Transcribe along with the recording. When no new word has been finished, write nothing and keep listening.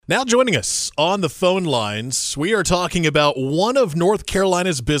Now joining us on the phone lines, we are talking about one of North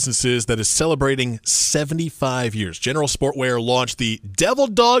Carolina's businesses that is celebrating 75 years. General Sportwear launched the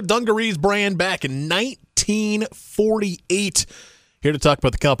Dog Dungarees brand back in 1948. Here to talk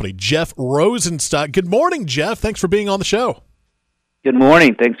about the company, Jeff Rosenstock. Good morning, Jeff. Thanks for being on the show. Good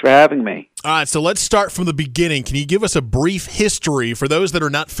morning. Thanks for having me. All right, so let's start from the beginning. Can you give us a brief history for those that are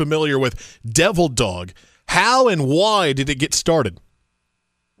not familiar with Devil Dog? How and why did it get started?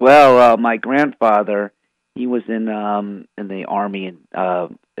 Well, my grandfather, he was in the Army,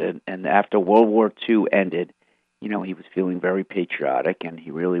 and after World War II ended, he was feeling very patriotic, and he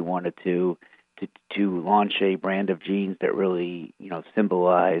really wanted to launch a brand of jeans that really,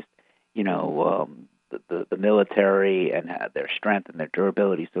 symbolized, the military and their strength and their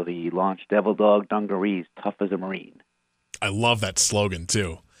durability. So he launched Devil Dog Dungarees, tough as a Marine. I love that slogan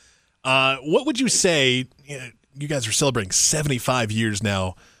too. What would you say? You guys are celebrating 75 years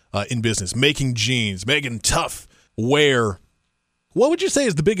now in business, making jeans, making tough wear. What would you say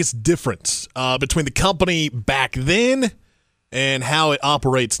is the biggest difference between the company back then and how it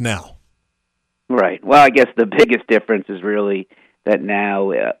operates now? Right. Well, I guess the biggest difference is really that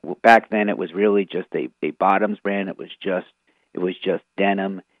now, back then it was really just a bottoms brand. It was just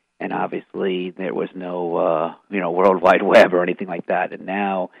denim, and obviously there was no World Wide Web or anything like that. And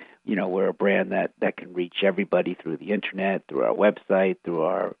now, we're a brand that can reach everybody through the internet, through our website, through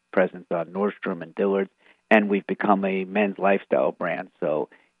our presence on Nordstrom and Dillard's, and we've become a men's lifestyle brand. So,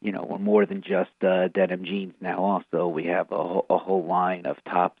 we're more than just denim jeans now. Also, we have a whole line of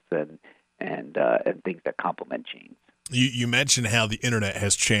tops and things that complement jeans. You mentioned how the internet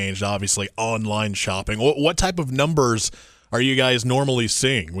has changed, obviously, online shopping. What type of numbers are you guys normally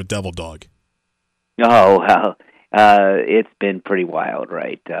seeing with Devil Dog? Oh, well, it's been pretty wild,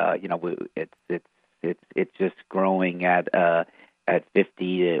 right? It's just growing at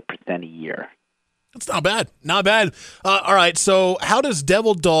 50% a year. That's not bad. Not bad. All right, so how does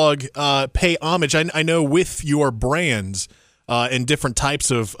Devil Dog pay homage? I know with your brands and different types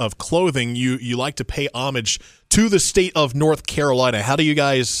of clothing, you like to pay homage to the state of North Carolina. How do you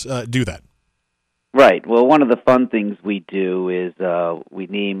guys do that? Right. Well, one of the fun things we do is we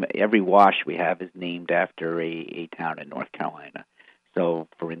name every wash we have is named after a town in North Carolina. So,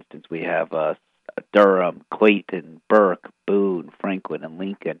 for instance, we have Durham, Clayton, Burke, Boone, Franklin, and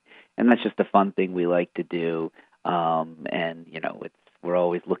Lincoln, and that's just a fun thing we like to do. We're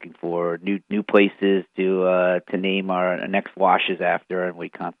always looking for new places to name our next washes after, and we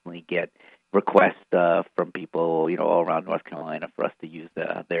constantly get requests from people all around North Carolina for us to use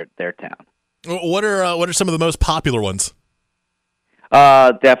their town. What are some of the most popular ones?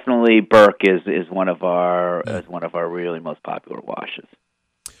 Definitely Burke is one of our really most popular washes.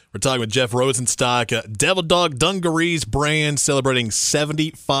 We're talking with Jeff Rosenstock, Devil Dog Dungarees brand celebrating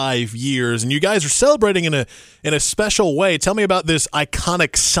 75 years, and you guys are celebrating in a special way. Tell me about this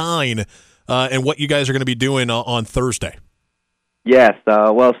iconic sign and what you guys are going to be doing on Thursday. Yes,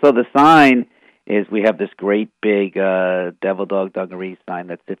 so the sign is we have this great big Devil Dog Dungarees sign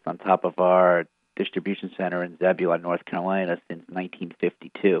that sits on top of our distribution center in Zebulon, North Carolina, since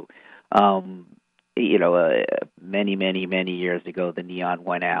 1952. Many years ago, the neon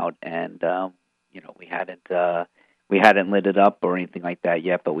went out, and we hadn't lit it up or anything like that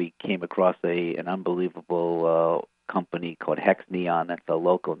yet. But we came across an unbelievable company called Hex Neon. That's a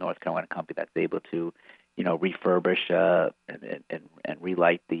local North Carolina company that's able to refurbish and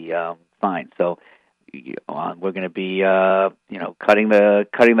relight the sign. So we're going to be cutting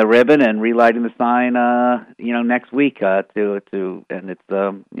the ribbon and relighting the sign next week and it's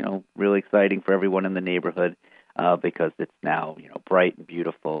really exciting for everyone in the neighborhood because it's now bright and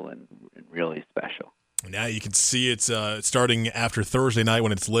beautiful and really special. Now you can see it starting after Thursday night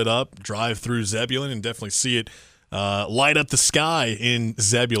when it's lit up. Drive through Zebulon and definitely see it light up the sky in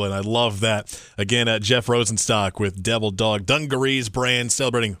Zebulon. I love that. Again, Jeff Rosenstock with Devil Dog Dungarees brand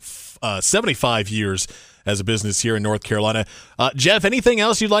celebrating 75 years as a business here in North Carolina. Jeff, anything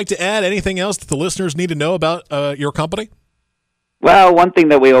else you'd like to add? Anything else that the listeners need to know about your company? Well, one thing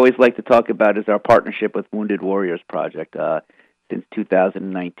that we always like to talk about is our partnership with Wounded Warriors Project. Since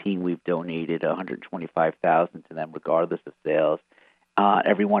 2019, we've donated $125,000 to them, regardless of sales.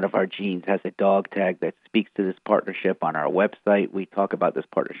 Every one of our jeans has a dog tag that speaks to this partnership. On our website, we talk about this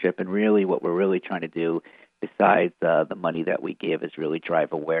partnership, and really what we're really trying to do, besides the money that we give, is really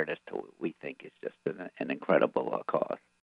drive awareness to what we think is just an incredible cause.